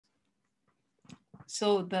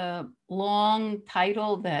So the long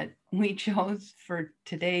title that we chose for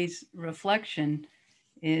today's reflection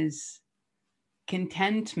is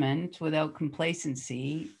Contentment Without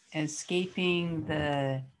Complacency, Escaping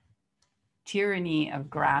the Tyranny of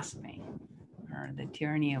Grasping, or the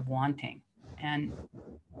Tyranny of Wanting. And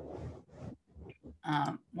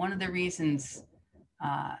one of the reasons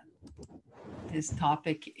this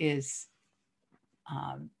topic is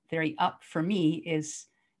very up for me is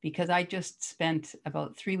because I just spent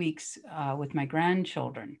about 3 weeks with my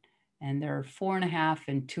grandchildren, and they're 4.5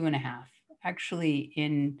 and 2.5, actually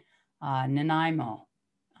in Nanaimo.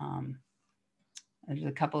 There's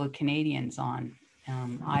a couple of Canadians on.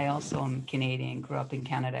 I also am Canadian, grew up in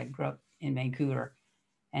Canada, grew up in Vancouver.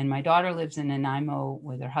 And my daughter lives in Nanaimo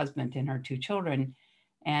with her husband and her 2 children.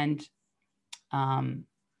 And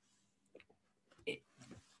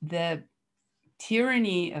the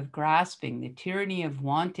tyranny of grasping, the tyranny of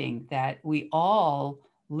wanting that we all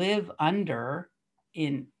live under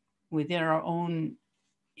within our own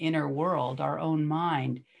inner world, our own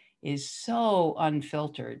mind, is so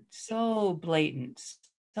unfiltered, so blatant,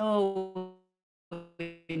 so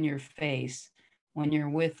in your face when you're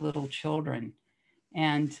with little children.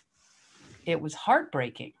 And it was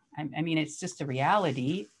heartbreaking. I mean, it's just a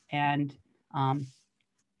reality. And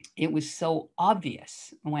it was so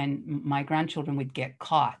obvious when my grandchildren would get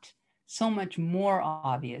caught, so much more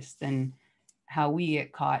obvious than how we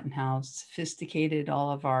get caught and how sophisticated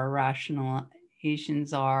all of our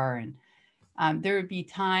rationalizations are. And there would be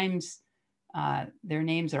times, their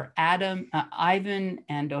names are Ivan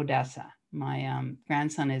and Odessa. My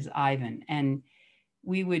grandson is Ivan. And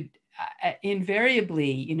we would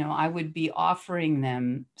invariably, I would be offering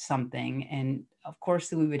them something. And of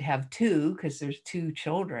course, we would have 2 because there's 2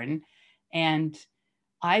 children. And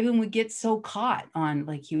Ivan would get so caught on,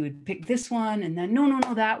 like, he would pick this one and then, no,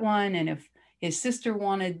 that one. And if his sister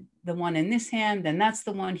wanted the one in this hand, then that's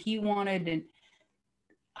the one he wanted. And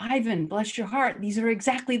Ivan, bless your heart, these are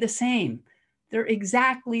exactly the same. They're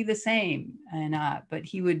exactly the same. And, but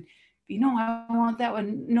he would, I want that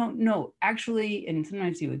one. No, actually. And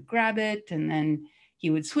sometimes he would grab it and then he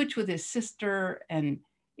would switch with his sister. And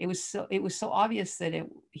it was so obvious that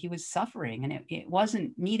he was suffering and it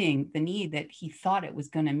wasn't meeting the need that he thought it was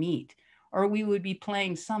going to meet. Or we would be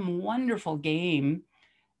playing some wonderful game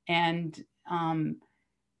and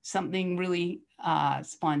something really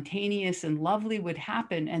spontaneous and lovely would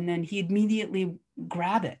happen. And then he immediately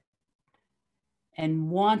grab it and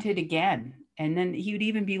want it again. And then he would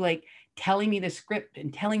even be like telling me the script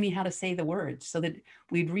and telling me how to say the words so that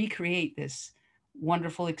we'd recreate this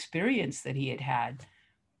wonderful experience that he had had.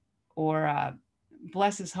 Or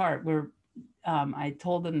bless his heart, I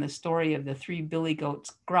told them the story of the 3 billy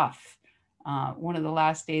goats gruff. One of the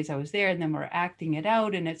last days I was there, and then we're acting it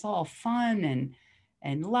out, and it's all fun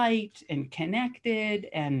and light and connected.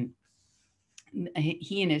 And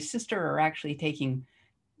he and his sister are actually taking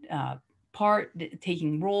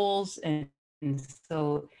roles. And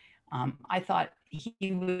so I thought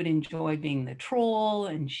he would enjoy being the troll,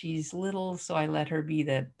 and she's little, so I let her be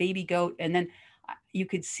the baby goat. And then you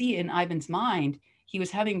could see in Ivan's mind, he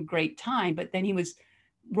was having a great time, but then he was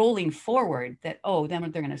rolling forward that, then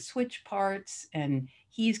they're going to switch parts and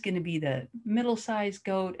he's going to be the middle-sized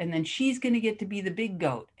goat and then she's going to get to be the big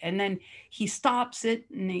goat. And then he stops it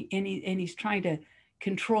and he's trying to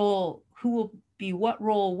control who will be what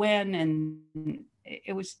role when, and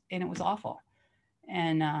it was awful.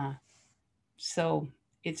 And so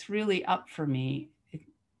it's really up for me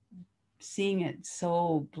seeing it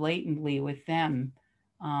so blatantly with them,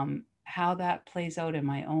 how that plays out in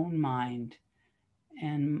my own mind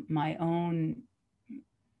and my own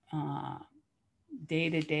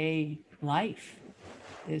day-to-day life,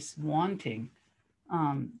 this wanting.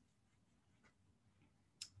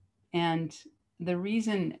 And the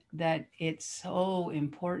reason that it's so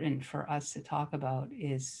important for us to talk about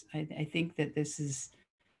is I think that this is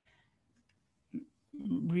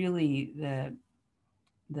really the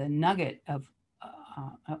nugget of,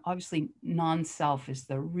 obviously non-self is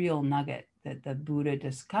the real nugget that the Buddha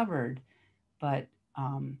discovered, but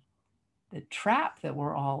the trap that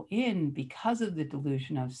we're all in because of the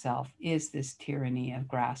delusion of self is this tyranny of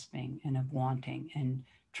grasping and of wanting and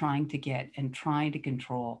trying to get and trying to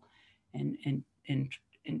control and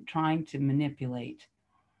trying to manipulate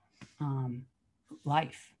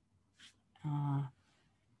life.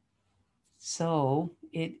 So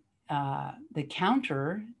the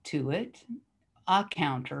counter to it,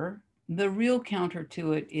 the real counter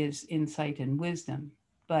to it is insight and wisdom.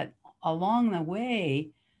 But along the way,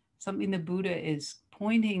 something the Buddha is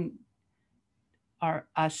pointing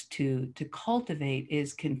us to cultivate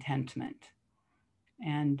is contentment.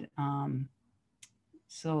 And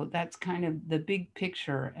so that's kind of the big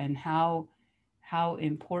picture, and how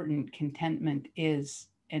important contentment is,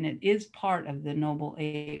 and it is part of the Noble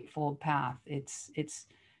Eightfold Path. It's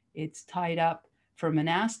tied up for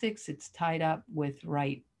monastics. It's tied up with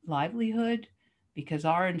right livelihood, because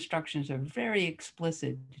our instructions are very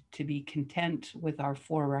explicit to be content with our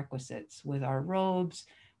four requisites, with our robes,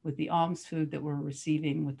 with the alms food that we're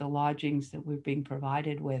receiving, with the lodgings that we're being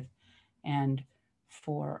provided with, and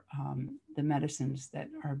for the medicines that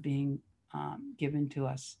are being given to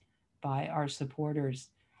us by our supporters.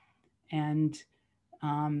 And,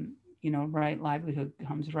 right livelihood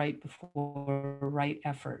comes right before right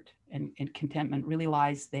effort. And contentment really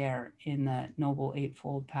lies there in the Noble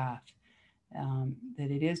Eightfold Path,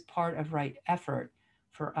 that it is part of right effort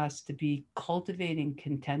for us to be cultivating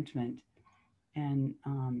contentment. And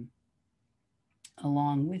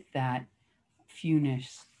along with that,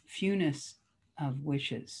 fewness of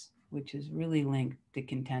wishes, which is really linked to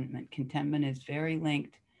contentment. Contentment is very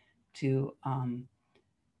linked to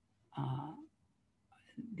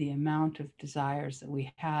the amount of desires that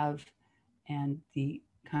we have and the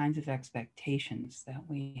kinds of expectations that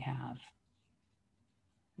we have.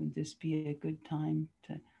 Would this be a good time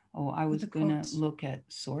to? Oh, I was going to look at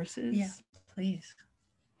sources. Yeah, please.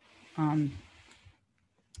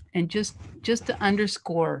 And just to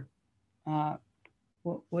underscore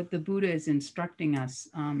what the Buddha is instructing us,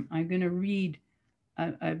 I'm going to read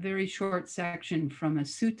a very short section from a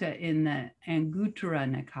sutta in the Anguttara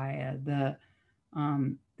Nikaya,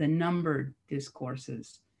 the numbered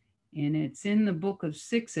discourses. And it's in the Book of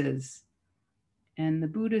Sixes. And the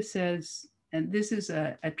Buddha says, and this is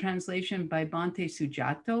a translation by Bhante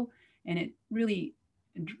Sujato, and it really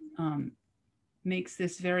makes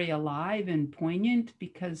this very alive and poignant,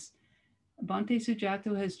 because Bhante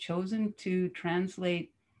Sujato has chosen to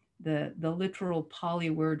translate the literal Pali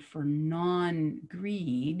word for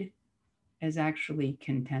non-greed as actually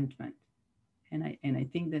contentment. And I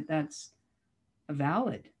think that that's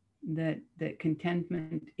valid, that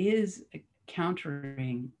contentment is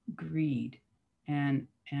countering greed and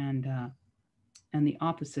the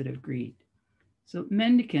opposite of greed. So,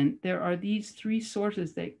 mendicant, there are these three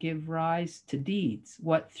sources that give rise to deeds.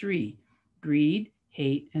 What three? Greed,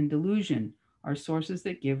 hate, and delusion are sources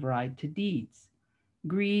that give rise to deeds.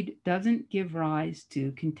 Greed doesn't give rise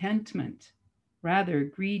to contentment. Rather,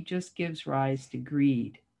 greed just gives rise to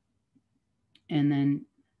greed. And then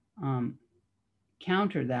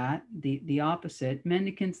counter that, the opposite.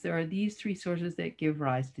 Mendicants, there are these three sources that give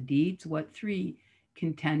rise to deeds. What three?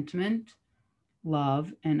 Contentment,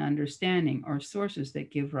 love, and understanding are sources that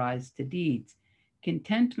give rise to deeds.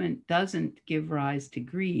 Contentment doesn't give rise to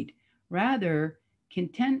greed. Rather,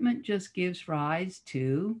 contentment just gives rise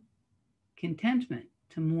to contentment,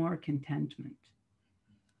 to more contentment.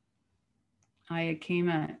 Ayya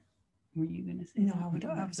Ahimsa, were you going to say no, that?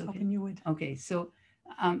 I was hoping you would. Okay, so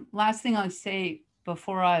last thing I'll say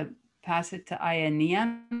before I pass it to Ayya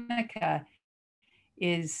Niyyanika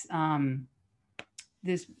is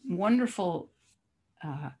this wonderful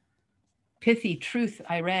pithy truth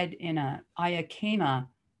I read in a Ayya Ahimsa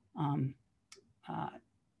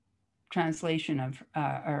translation of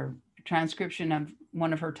or transcription of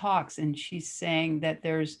one of her talks, and she's saying that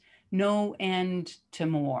there's no end to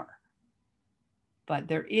more, but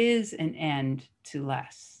there is an end to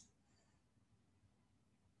less.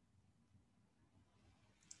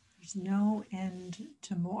 There's no end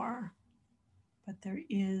to more, but there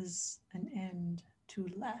is an end to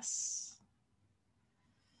less.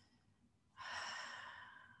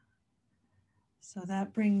 So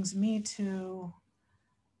that brings me to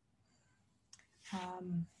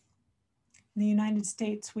in the United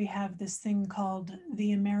States, we have this thing called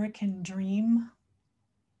the American Dream.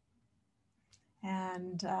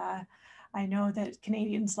 And I know that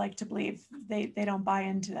Canadians like to believe they don't buy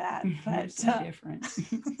into that. But so different.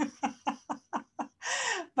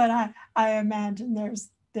 But I imagine there's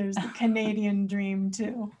the Canadian dream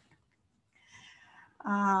too.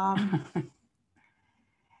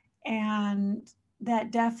 And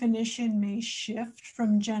that definition may shift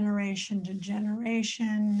from generation to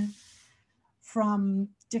generation, from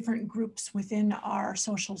different groups within our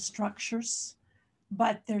social structures.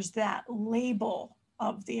 But there's that label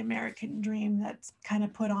of the American dream that's kind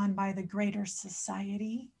of put on by the greater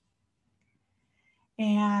society.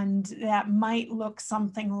 And that might look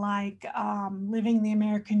something like living the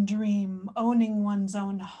American dream, owning one's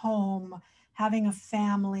own home, having a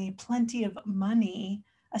family, plenty of money,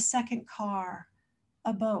 a second car,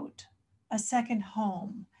 a boat, a second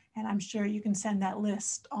home. And I'm sure you can send that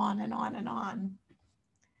list on and on and on.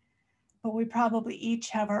 but we probably each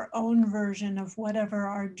have our own version of whatever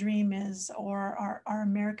our dream is, or our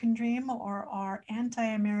American dream, or our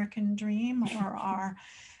anti-American dream, or our,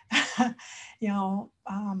 you know,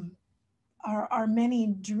 our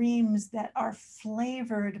many dreams that are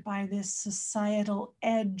flavored by this societal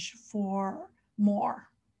edge for more,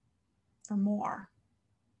 for more.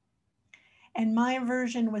 And my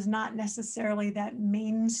version was not necessarily that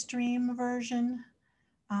mainstream version.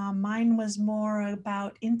 Mine was more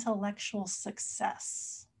about intellectual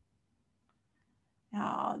success,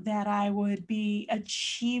 that I would be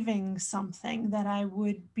achieving something, that I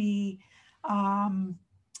would be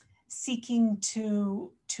seeking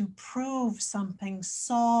to prove something,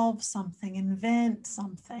 solve something, invent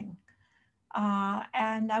something.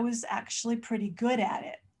 And I was actually pretty good at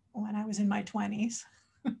it when I was in my 20s.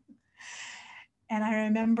 And I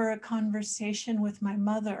remember a conversation with my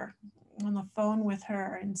mother on the phone with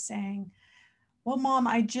her and saying, well, Mom,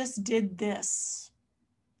 I just did this.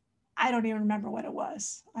 I don't even remember what it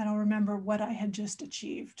was. I don't remember what I had just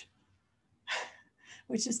achieved,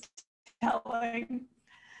 which is telling.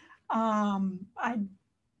 I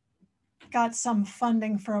got some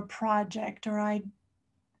funding for a project, or I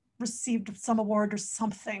received some award or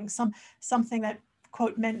something that,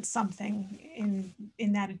 quote, meant something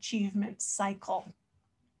in that achievement cycle.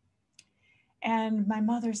 And my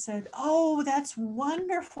mother said, oh, that's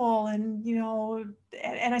wonderful. And, you know,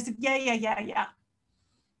 and I said, yeah.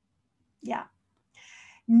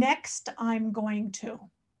 Next, I'm going to.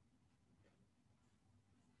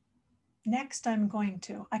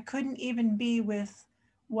 I couldn't even be with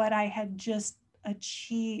what I had just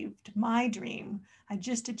achieved, my dream. I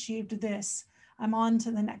just achieved this. I'm on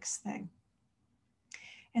to the next thing.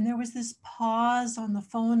 And there was this pause on the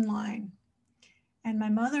phone line. And my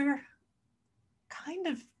mother kind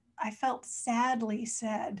of, I felt sadly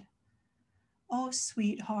said, oh,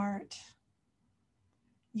 sweetheart,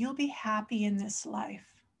 you'll be happy in this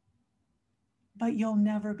life, but you'll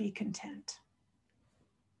never be content.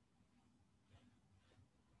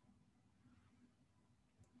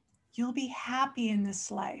 You'll be happy in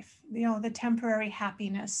this life, you know, the temporary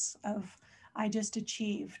happiness of I just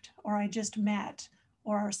achieved, or I just met,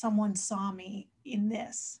 or someone saw me in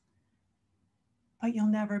this, but you'll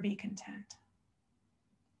never be content.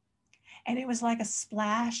 And it was like a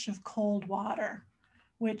splash of cold water,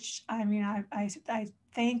 which, I mean, I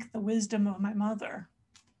thank the wisdom of my mother,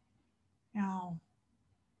 you know,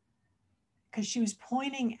 because she was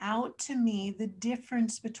pointing out to me the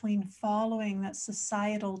difference between following that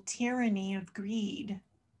societal tyranny of greed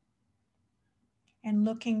and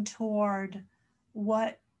looking toward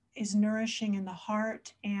what is nourishing in the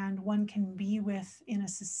heart and one can be with in a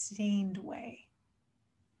sustained way.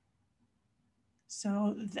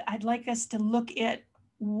 So I'd like us to look at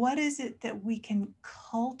what is it that we can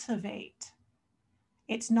cultivate.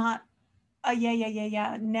 It's not a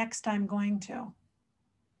yeah, next I'm going to.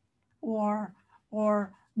 Or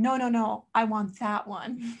no, I want that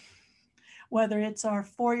one. Whether it's our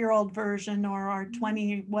 4-year-old version or our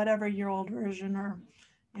 20 whatever year old version, or,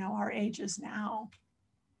 you know, our ages now.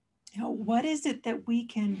 You know, what is it that we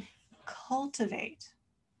can cultivate?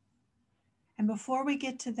 And before we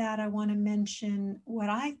get to that, I want to mention what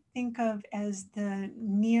I think of as the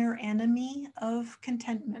near enemy of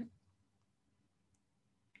contentment,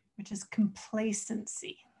 which is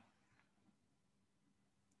complacency.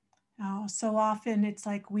 So often it's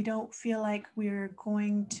like we don't feel like we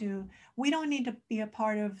don't need to be a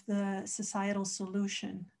part of the societal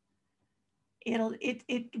solution.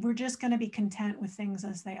 We're just going to be content with things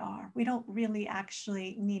as they are. We don't really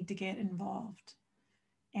actually need to get involved.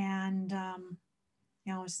 And,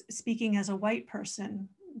 you know, speaking as a white person,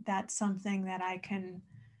 that's something that I can,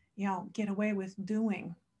 you know, get away with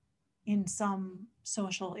doing in some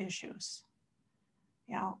social issues.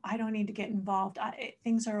 You know, I don't need to get involved.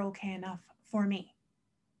 Things are okay enough for me.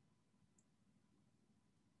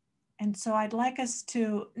 And so I'd like us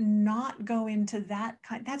to not go into that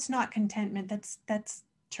kind. That's not contentment. That's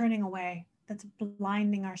turning away. That's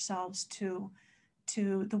blinding ourselves to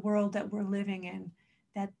the world that we're living in.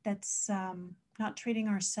 That's not treating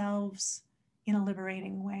ourselves in a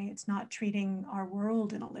liberating way. It's not treating our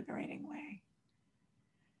world in a liberating way.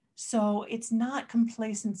 So it's not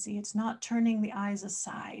complacency. It's not turning the eyes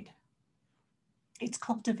aside. It's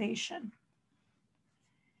cultivation.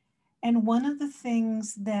 And one of the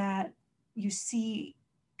things that you see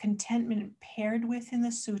contentment paired with in the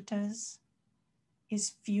suttas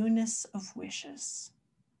is fewness of wishes.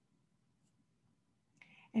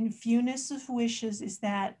 And fewness of wishes is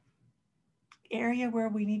that area where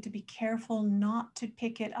we need to be careful not to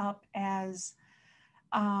pick it up as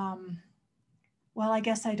well, I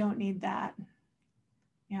guess I don't need that.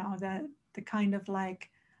 You know, the kind of like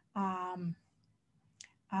um,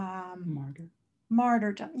 Martyr.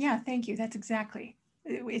 martyrdom. Yeah, thank you. That's exactly.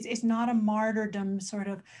 It's not a martyrdom sort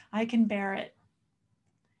of, I can bear it.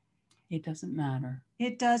 It doesn't matter.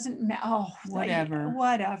 It doesn't matter. Oh, Whatever.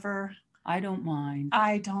 Whatever. I don't mind.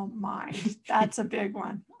 I don't mind. That's a big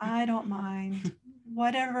one. I don't mind.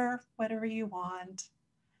 Whatever you want.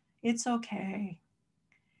 It's okay.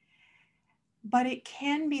 But it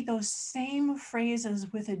can be those same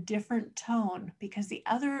phrases with a different tone, because the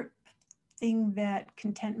other thing that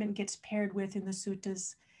contentment gets paired with in the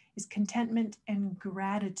suttas is contentment and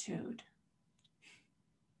gratitude.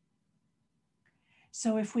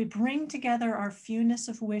 So if we bring together our fewness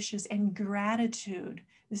of wishes and gratitude,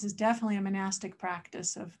 this is definitely a monastic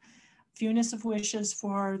practice of fewness of wishes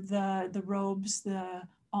for the robes, the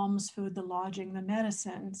alms food, the lodging, the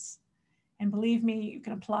medicines. And believe me, you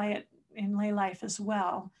can apply it in lay life as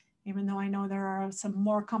well, even though I know there are some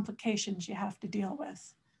more complications you have to deal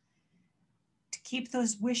with. To keep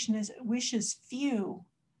those wishes few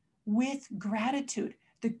with gratitude.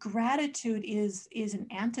 The gratitude is an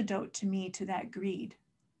antidote to me to that greed.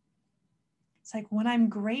 It's like when I'm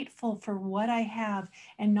grateful for what I have,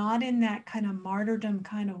 and not in that kind of martyrdom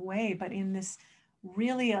kind of way, but in this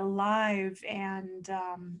really alive and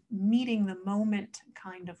meeting the moment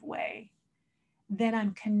kind of way, then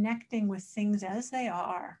I'm connecting with things as they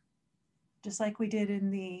are, just like we did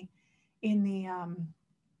in the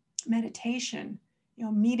meditation, you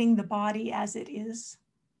know, meeting the body as it is.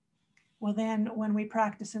 Well, then when we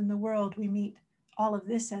practice in the world, we meet all of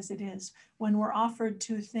this as it is. When we're offered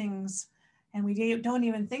two things and we don't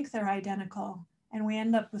even think they're identical, and we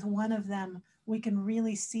end up with one of them, we can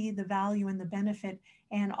really see the value and the benefit,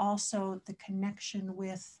 and also the connection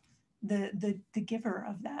with the giver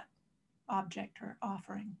of that object or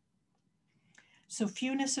offering. So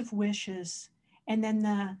fewness of wishes, and then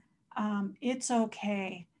the it's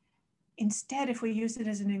okay. Instead, if we use it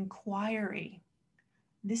as an inquiry,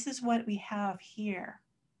 this is what we have here.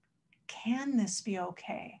 Can this be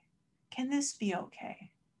okay? Can this be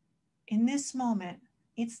okay? In this moment,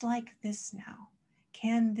 it's like this now.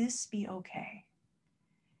 Can this be okay?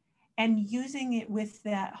 And using it with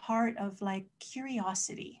that heart of like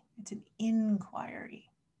curiosity, it's an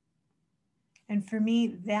inquiry. And for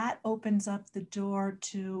me, that opens up the door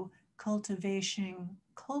to cultivating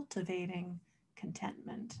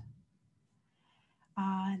contentment.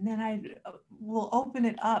 And then I will open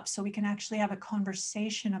it up so we can actually have a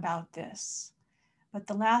conversation about this. But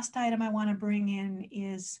the last item I want to bring in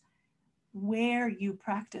is where you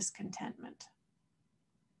practice contentment.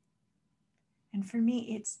 And for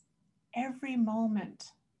me, it's every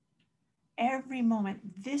moment,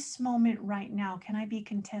 this moment right now, can I be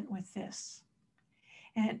content with this?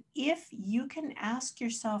 And if you can ask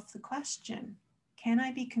yourself the question, can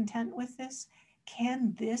I be content with this?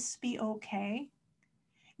 Can this be okay?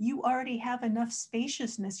 You already have enough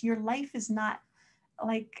spaciousness. Your life is not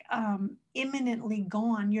like imminently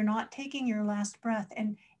gone. You're not taking your last breath.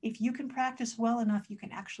 And if you can practice well enough, you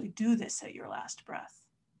can actually do this at your last breath.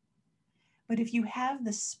 But if you have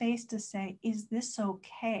the space to say, is this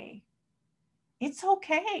okay? It's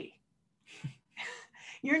okay.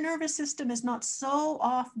 Your nervous system is not so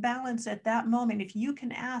off balance at that moment. If you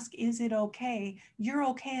can ask, is it okay? You're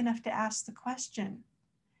okay enough to ask the question.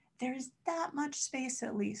 There is that much space,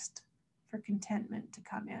 at least, for contentment to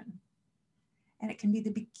come in. And it can be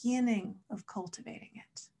the beginning of cultivating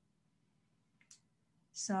it.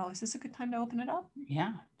 So is this a good time to open it up?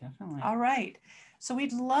 Yeah, definitely. All right. So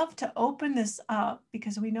we'd love to open this up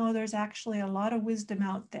because we know there's actually a lot of wisdom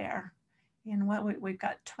out there. And what we've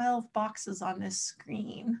got 12 boxes on this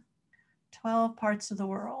screen, 12 parts of the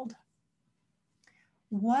world.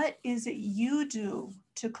 What is it you do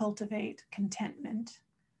to cultivate contentment?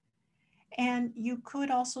 And you could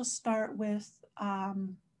also start with,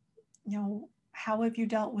 you know, how have you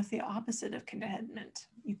dealt with the opposite of contentment?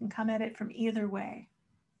 You can come at it from either way.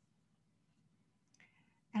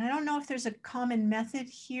 And I don't know if there's a common method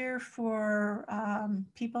here for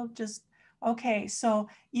people. Just, okay, so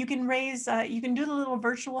you can raise, you can do the little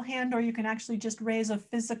virtual hand, or you can actually just raise a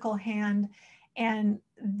physical hand. And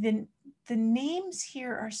the names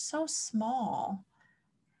here are so small.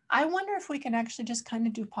 I wonder if we can actually just kind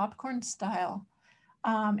of do popcorn style.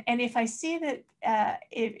 And if I see that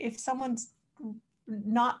if someone's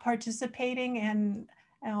not participating, and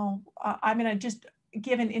you know, I'm going to just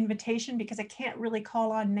give an invitation because I can't really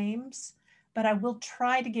call on names, but I will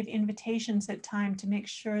try to give invitations at time to make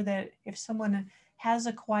sure that if someone has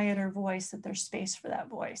a quieter voice, that there's space for that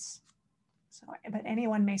voice. So, but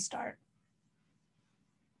anyone may start.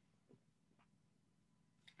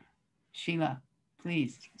 Sheila,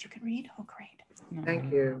 please. You can read? Oh, great. No,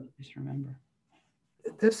 Thank you. Just remember.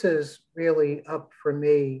 This is really up for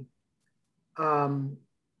me. And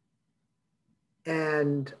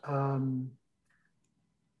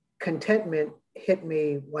contentment hit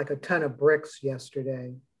me like a ton of bricks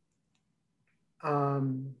yesterday.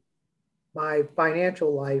 My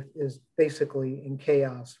financial life is basically in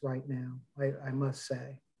chaos right now, I must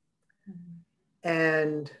say. Mm-hmm.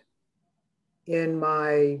 And in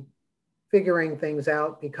my figuring things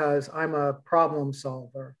out, because I'm a problem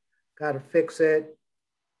solver, got to fix it,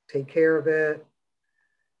 take care of it.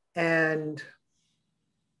 And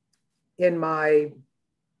in my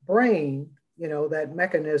brain, you know, that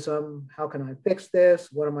mechanism, how can I fix this?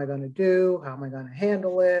 What am I going to do? How am I going to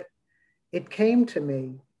handle it? It came to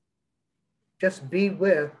me, just be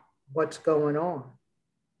with what's going on.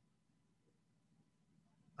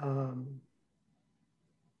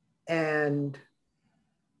 And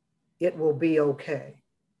it will be okay.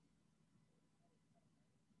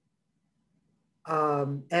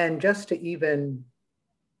 And just to even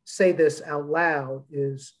say this out loud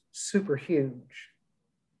is super huge.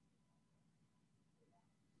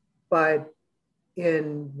 But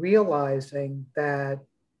in realizing that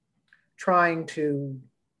trying to,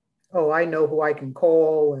 oh, I know who I can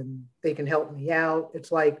call and they can help me out,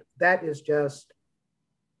 it's like that is just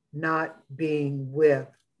not being with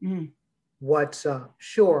what's up.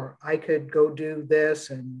 Sure, I could go do this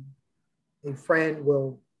and a friend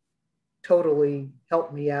will totally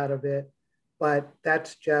help me out of it, but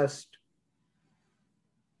that's just,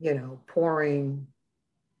 you know, pouring,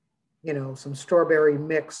 you know, some strawberry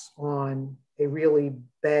mix on a really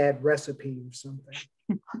bad recipe or something.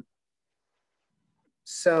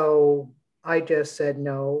 So I just said,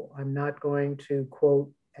 no, I'm not going to,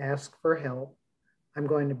 quote, ask for help. I'm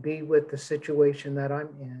going to be with the situation that I'm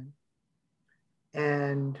in.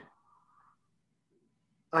 And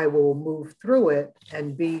I will move through it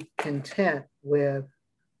and be content with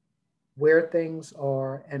where things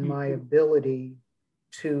are and my ability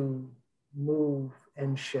to move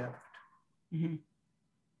and shift. Mm-hmm.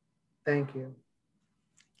 Thank you.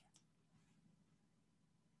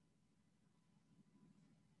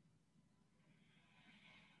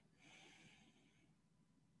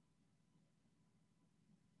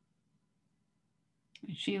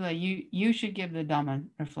 Sheila, you should give the Dhamma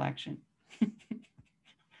reflection.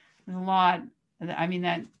 There's a lot. I mean,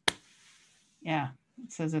 that, yeah,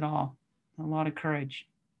 it says it all. A lot of courage.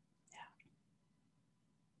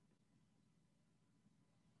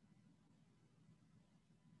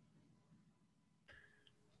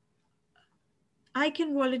 I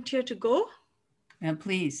can volunteer to go. And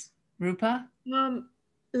please, Rupa.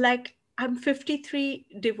 Like I'm 53,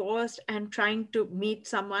 divorced, and trying to meet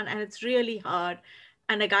someone, and it's really hard.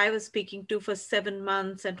 And a guy I was speaking to for 7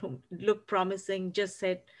 months and who looked promising just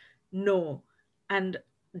said no. And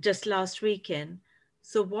just last weekend.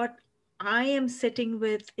 So what I am sitting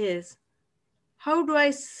with is, how do I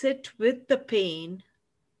sit with the pain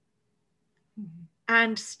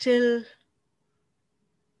and still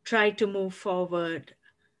try to move forward?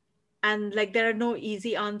 And like, there are no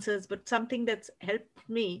easy answers, but something that's helped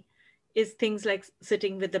me is things like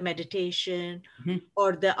sitting with the meditation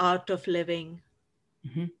or the art of living,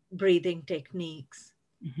 breathing techniques,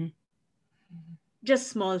 just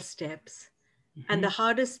small steps. And the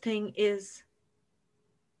hardest thing is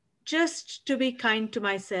just to be kind to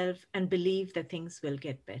myself and believe that things will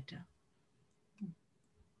get better.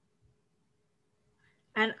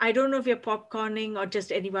 And I don't know if you're popcorning or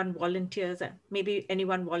just anyone volunteers. Maybe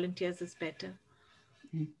anyone volunteers is better.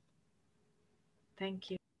 Thank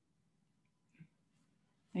you.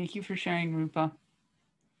 Thank you for sharing, Rupa.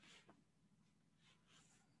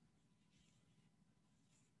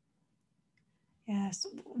 Yes,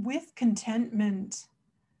 with contentment,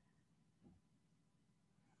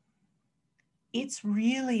 it's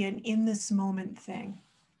really an in this moment thing.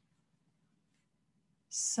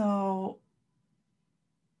 So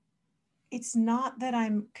it's not that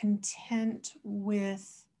I'm content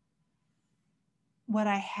with what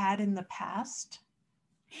I had in the past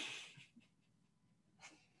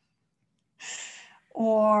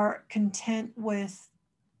or content with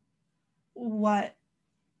what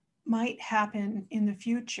might happen in the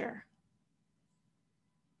future.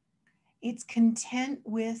 It's content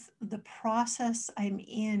with the process I'm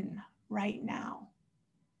in right now.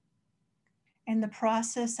 And the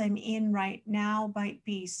process I'm in right now might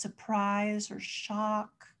be surprise or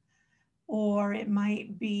shock, or it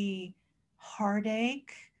might be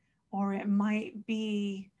heartache, or it might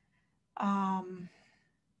be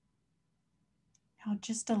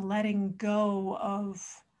just a letting go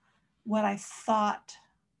of what I thought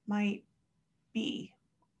might be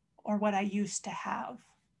or what I used to have.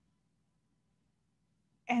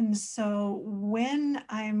 And so when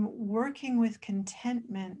I'm working with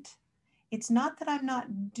contentment, it's not that I'm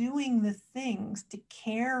not doing the things to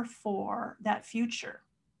care for that future,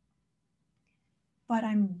 but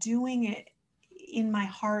I'm doing it in my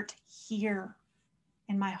heart here,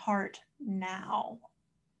 in my heart now.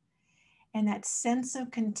 And that sense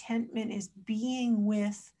of contentment is being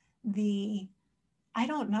with the, I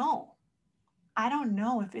don't know. I don't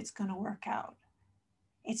know if it's going to work out.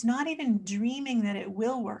 It's not even dreaming that it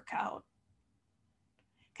will work out.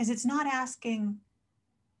 Because it's not asking,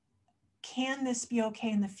 can this be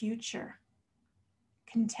okay in the future?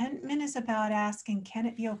 Contentment is about asking, can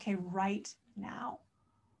it be okay right now?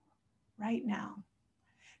 Right now.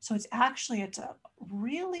 So it's a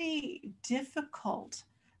really difficult,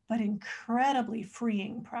 but incredibly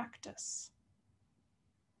freeing practice.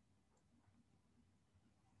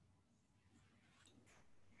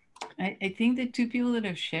 I think the two people that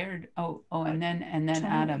have shared, and then totally.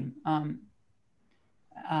 Adam,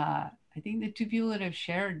 I think the two people that have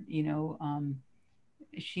shared,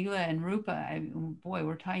 Sheila and Rupa,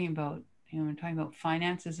 we're talking about, we're talking about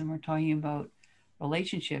finances and we're talking about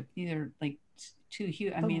relationship. These are like two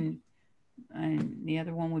huge, I mean, and the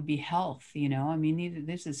other one would be health, I mean,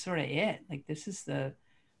 this is sort of it. Like, this is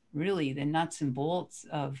really the nuts and bolts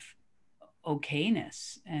of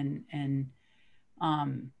okayness.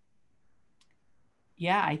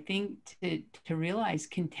 Yeah, I think to realize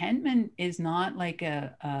contentment is not like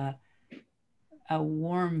a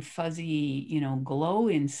warm, fuzzy, glow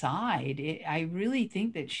inside. I really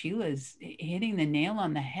think that Sheila's hitting the nail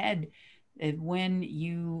on the head. When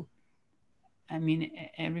you, I mean,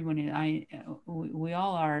 everyone, we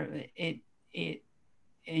all are,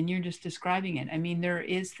 and you're just describing it. I mean, there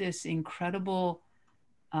is this incredible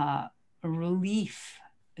relief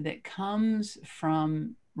that comes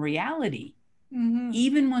from reality. Mm-hmm.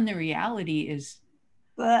 Even when the reality is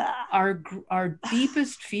our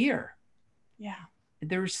deepest fear. Yeah.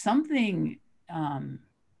 There's something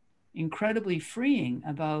incredibly freeing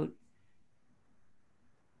about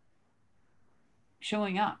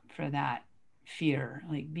showing up for that fear,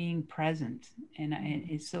 like being present.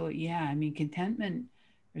 And so, yeah, I mean, contentment,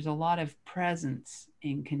 there's a lot of presence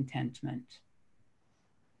in contentment.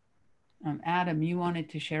 Adam, you wanted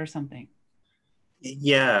to share something.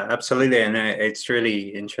 Yeah, absolutely. And it's really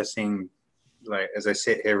interesting, like, as I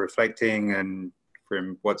sit here reflecting and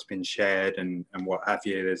from what's been shared and what have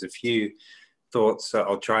you, there's a few thoughts that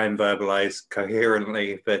I'll try and verbalize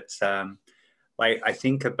coherently, but like, I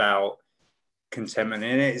think about contentment,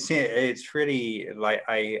 and it's really like,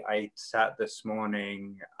 I sat this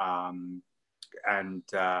morning and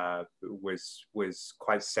was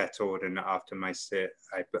quite settled, and after my sit,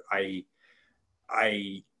 I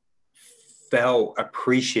felt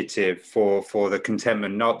appreciative for the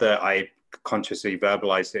contentment. Not that I consciously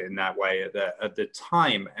verbalized it in that way at the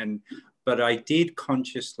time, but I did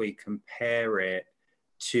consciously compare it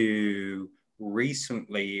to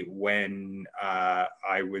recently when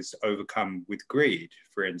I was overcome with greed,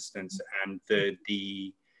 for instance, and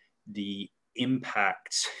the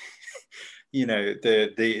impact,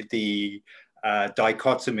 the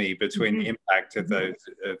dichotomy between the impact of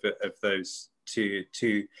those two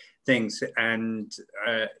things. And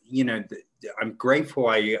I'm grateful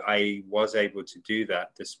I was able to do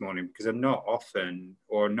that this morning, because I'm not often,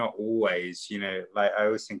 or not always, like, I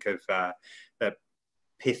always think of that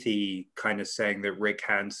pithy kind of saying that Rick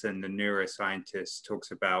Hansen, the neuroscientist,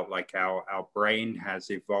 talks about, like, our brain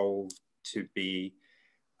has evolved to be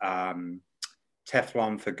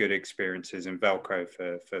Teflon for good experiences and Velcro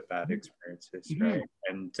for bad experiences, right?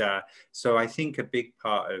 And so I think a big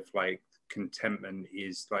part of, like, contentment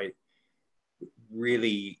is, like,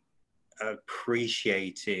 really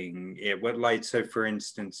appreciating it. What, like, so for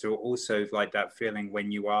instance, or also like that feeling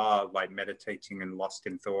when you are, like, meditating and lost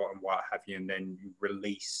in thought and what have you, and then you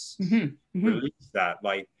release that,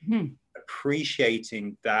 like,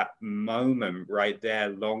 appreciating that moment right there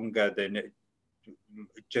longer than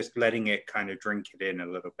just letting it kind of drink it in a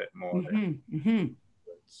little bit more.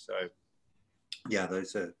 So yeah,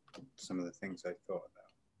 those are some of the things I thought about.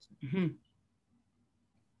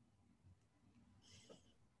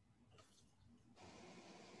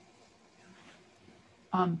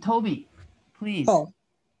 Toby, please. Oh,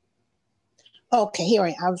 okay. Here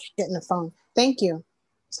I was getting the phone. Thank you.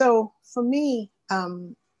 So for me,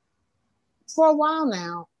 for a while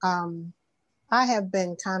now, I have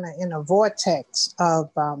been kind of in a vortex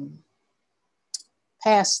of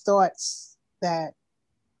past thoughts that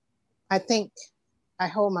I think I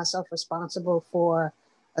hold myself responsible for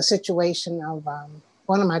a situation of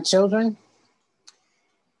one of my children.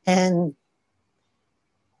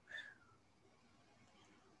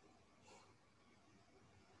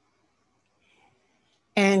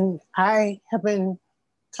 And I have been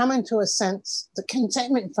coming to a sense, the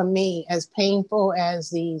contentment for me, as painful as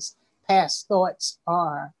these past thoughts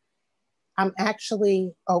are, I'm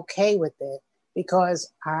actually okay with it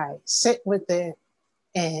because I sit with it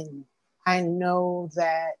and I know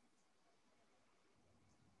that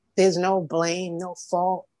there's no blame, no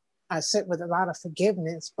fault. I sit with a lot of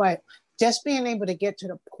forgiveness, but just being able to get to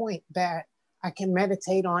the point that I can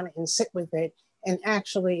meditate on it and sit with it and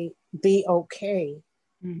actually be okay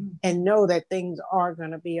and know that things are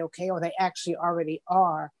going to be okay, or they actually already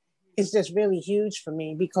are, is just really huge for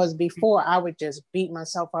me, because before I would just beat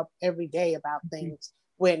myself up every day about things,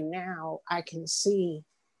 where now I can see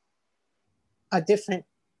a different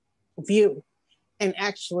view and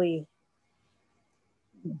actually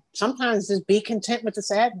sometimes just be content with the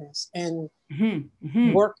sadness and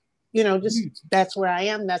work, you know, just that's where I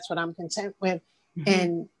am. That's what I'm content with.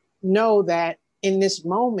 And know that in this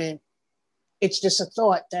moment, it's just a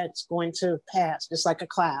thought that's going to pass, just like a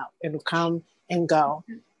cloud. It'll come and go.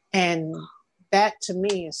 And that to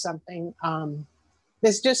me is something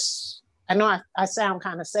that's just, I know I sound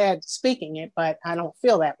kind of sad speaking it, but I don't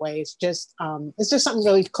feel that way. It's just something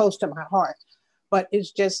really close to my heart. But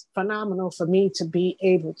it's just phenomenal for me to be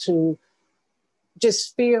able to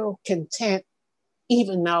just feel content,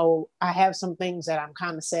 even though I have some things that I'm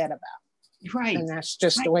kind of sad about. Right. And that's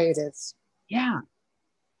just the way it is. Yeah.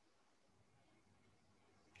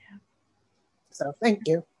 So thank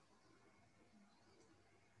you.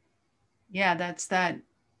 Yeah, that's that,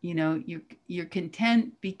 you know, you're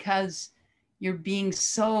content because you're being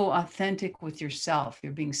so authentic with yourself.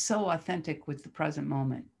 You're being so authentic with the present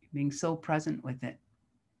moment. You're being so present with it.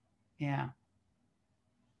 Yeah.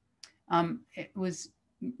 It was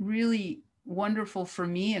really wonderful for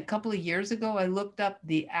me. A couple of years ago, I looked up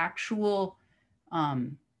the actual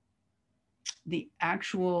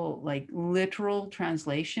like literal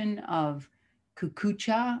translation of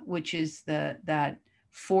kukucha, which is that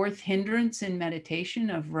fourth hindrance in meditation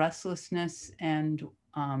of restlessness and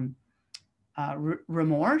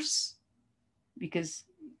remorse. Because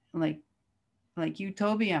like you,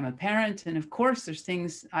 Toby, I'm a parent, and of course there's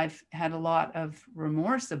things I've had a lot of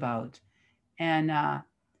remorse about, and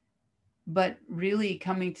but really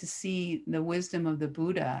coming to see the wisdom of the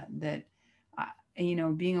Buddha, that you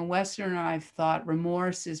know, being a Westerner, I've thought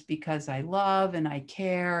remorse is because I love and I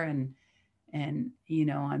care, and you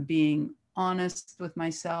know, I'm being honest with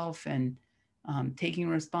myself and taking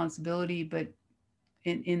responsibility. But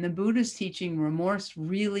in the Buddhist teaching, remorse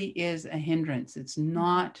really is a hindrance. It's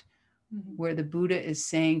not where the Buddha is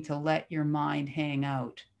saying to let your mind hang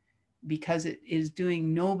out, because it is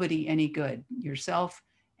doing nobody any good, yourself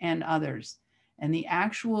and others. And the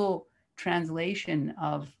actual translation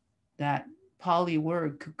of that Pali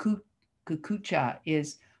word, kukucha,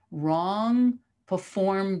 is wrong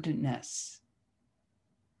performedness.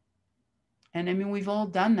 And I mean, we've all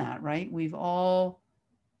done that, right? We've all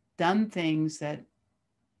done things that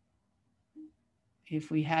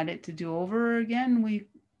if we had it to do over again, we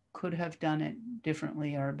could have done it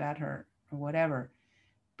differently or better or whatever.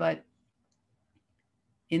 But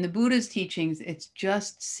in the Buddha's teachings, it's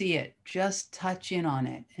just see it, just touch in on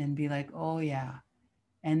it and be like, oh yeah.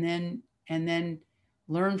 And then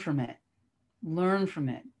learn from it,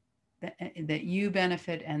 that you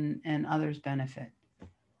benefit and others benefit.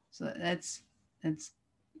 So that's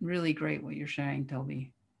really great what you're sharing,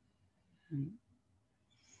 Toby.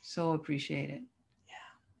 So appreciate it.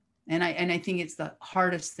 Yeah. And I think it's the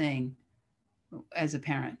hardest thing as a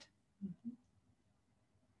parent.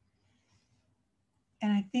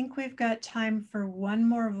 And I think we've got time for one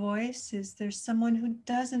more voice. Is there someone who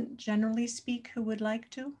doesn't generally speak who would like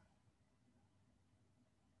to?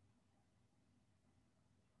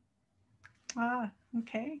 Ah,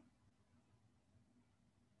 okay.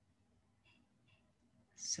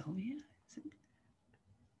 Sylvia?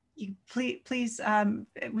 You please,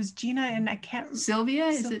 it was Gina and I can't. Sylvia,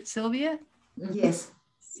 is it Sylvia? Yes,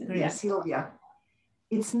 yes, Sylvia.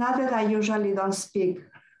 It's not that I usually don't speak.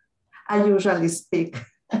 I usually speak.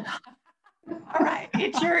 All right,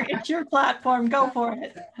 it's your platform. Go for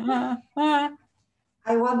it.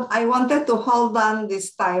 I wanted to hold on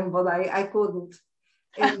this time, but I couldn't.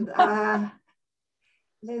 And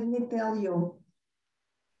let me tell you,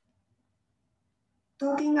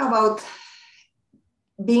 talking about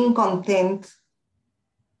being content,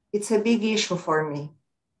 it's a big issue for me.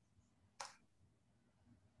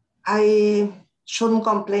 I shouldn't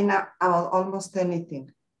complain about almost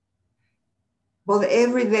anything. But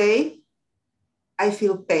every day, I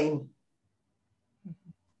feel pain.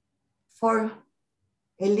 for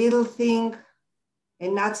a little thing, a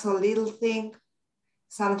not so little thing,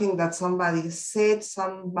 something that somebody said,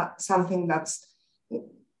 something that's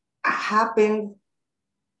happened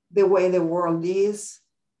the way the world is.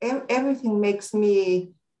 Everything makes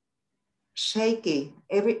me shaky.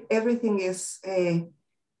 Everything is,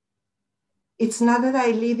 it's not that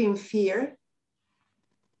I live in fear,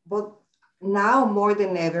 but now more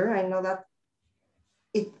than ever, I know that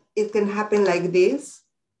it can happen like this.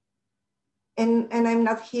 And I'm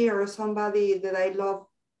not here, or somebody that I love,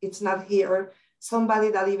 it's not here, or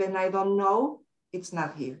somebody that even I don't know, it's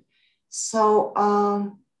not here. So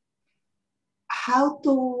how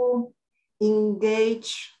to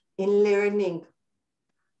engage in learning,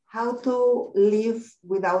 how to live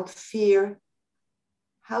without fear,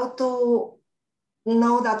 how to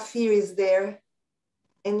know that fear is there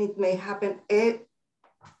and it may happen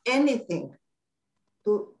anything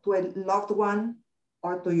to a loved one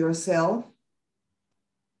or to yourself.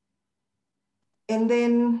 And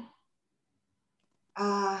then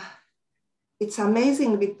it's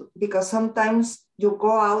amazing because sometimes you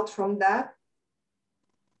go out from that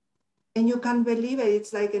and you can't believe it.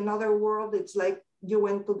 It's like another world. It's like you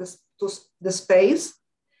went to the space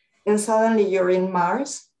and suddenly you're in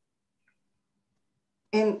Mars.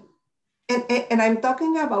 And I'm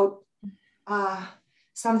talking about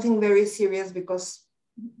something very serious because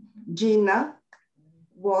Gina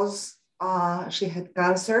was, she had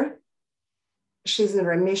cancer. She's in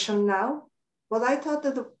remission now. But I thought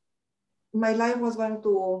that my life was going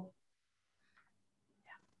to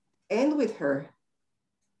end with her.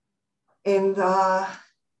 And I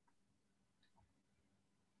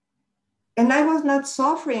was not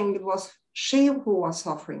suffering, it was she who was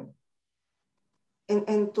suffering.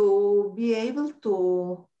 And to be able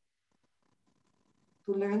to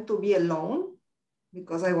learn to be alone,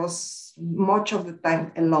 because I was much of the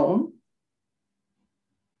time alone,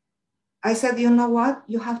 I said, you know what?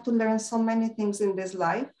 You have to learn so many things in this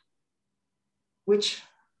life, which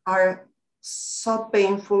are so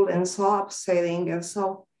painful and so upsetting and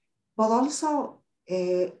so, but also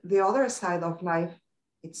the other side of life,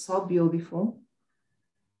 it's so beautiful.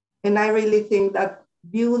 And I really think that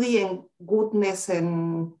beauty and goodness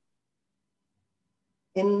and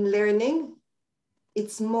learning,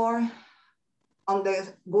 it's more on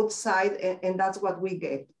the good side, and that's what we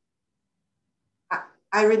get.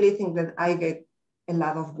 I really think that I get a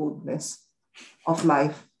lot of goodness of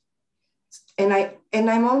life. And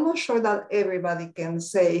I'm almost sure that everybody can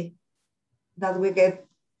say that we get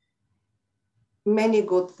many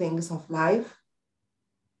good things of life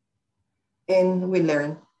and we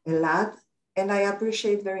learn a lot. And I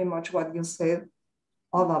appreciate very much what you said,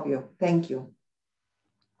 all of you. Thank you.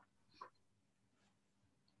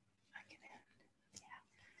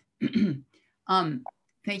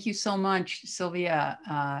 Thank you so much, Sylvia.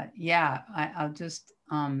 Yeah, I'll just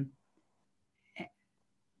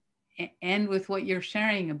end with what you're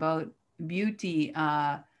sharing about beauty.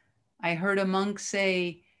 I heard a monk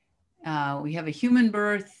say, we have a human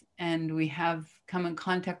birth and we have come in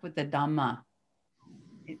contact with the Dhamma.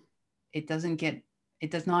 It does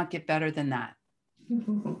not get better than that.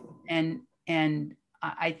 And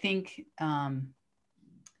I think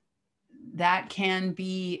that can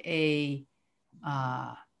be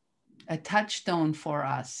a touchstone for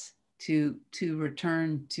us to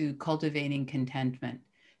return to cultivating contentment,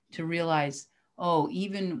 to realize, oh,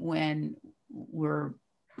 even when we're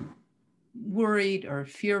worried or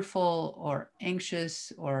fearful or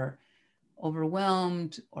anxious or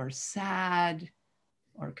overwhelmed or sad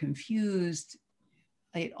or confused,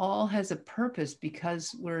 it all has a purpose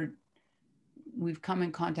because we've come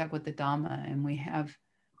in contact with the Dhamma, and we have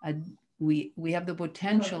the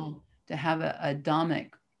potential to have a Dhammic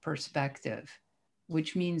perspective,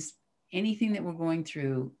 which means anything that we're going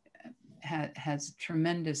through has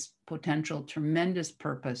tremendous potential, tremendous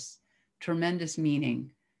purpose, tremendous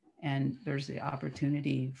meaning, and there's the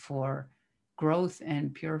opportunity for growth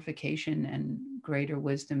and purification and greater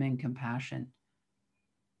wisdom and compassion.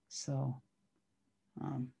 So,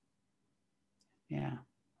 yeah,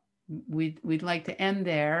 we'd like to end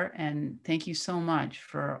there, and thank you so much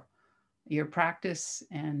for your practice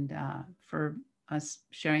and for us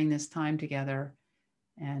sharing this time together.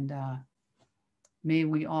 And may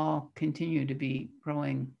we all continue to be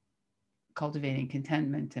growing, cultivating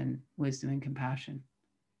contentment and wisdom and compassion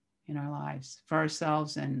in our lives, for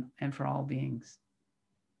ourselves and for all beings.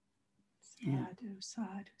 Sadhu,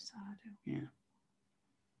 sadhu, sadhu. Yeah.